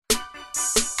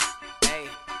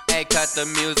Hey, cut the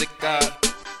music up.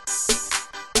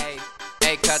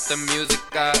 Hey, cut the music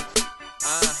up.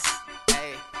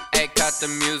 Hey, cut the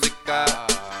music up.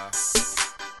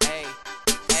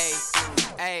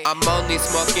 I'm only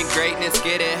smoking greatness,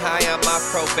 getting high on my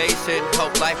probation.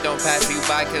 Hope life don't pass you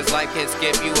by, cause life can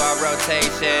skip you on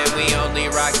rotation. We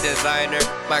only rock designer,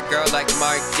 my girl like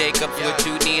Marc Jacobs. What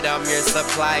you need, I'm your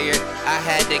supplier. I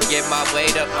had to get my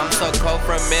weight up, I'm so cold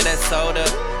from Minnesota.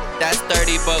 That's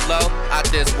 30 below, out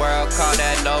this world, call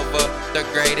that Nova. The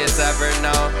greatest ever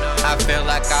known, I feel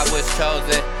like I was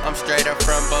chosen. I'm straight up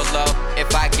from below. If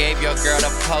I gave your girl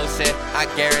the potion, I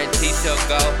guarantee she'll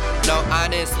go. No,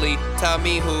 honestly, tell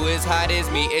me who is hot as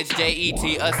me. It's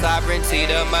J.E.T, a sovereignty,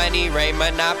 the money reign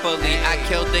monopoly. I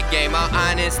killed the game, all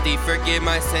honesty. Forgive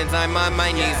my sins, I'm on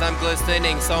my knees. I'm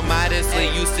glistening so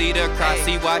modestly. You see the cross,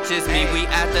 he watches me. We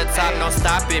at the top, no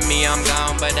stopping me. I'm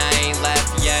gone, but I ain't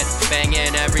left yet.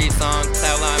 Banging every song,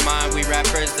 tell I'm on, we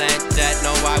represent that.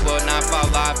 No, I will not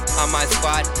fall off on my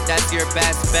squad. That's your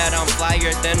best bet, I'm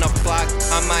flyer than a flock.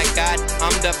 Oh my God,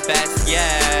 I'm the best,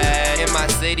 yeah. In my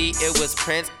city, it was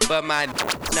Prince, but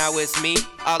now it's me.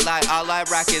 All I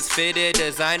rock is fitted,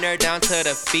 designer down to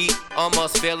the feet.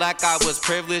 Almost feel like I was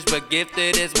privileged, but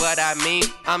gifted is what I mean.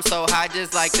 I'm so high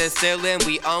just like the ceiling,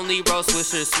 we only roll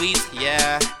Swisher Sweets,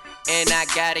 yeah. And I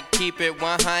gotta keep it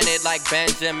 100 like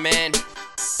Benjamin.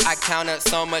 I count up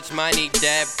so much money,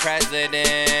 dead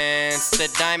presidents. The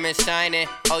diamond shining,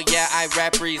 oh yeah, I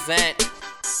represent.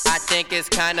 I think it's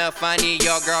kinda funny,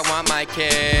 your girl want my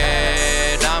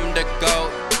kid. I'm the GOAT,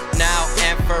 now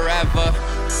and forever.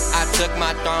 I took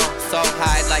my throne so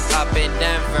high like up in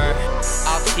Denver.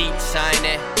 I'll keep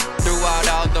shining throughout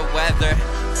all the weather.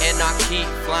 And I'll keep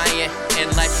flying and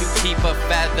let you keep a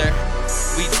feather.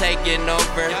 We taking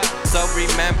over, so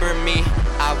remember me.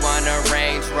 I want a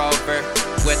Range Rover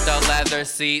with the leather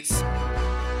seats.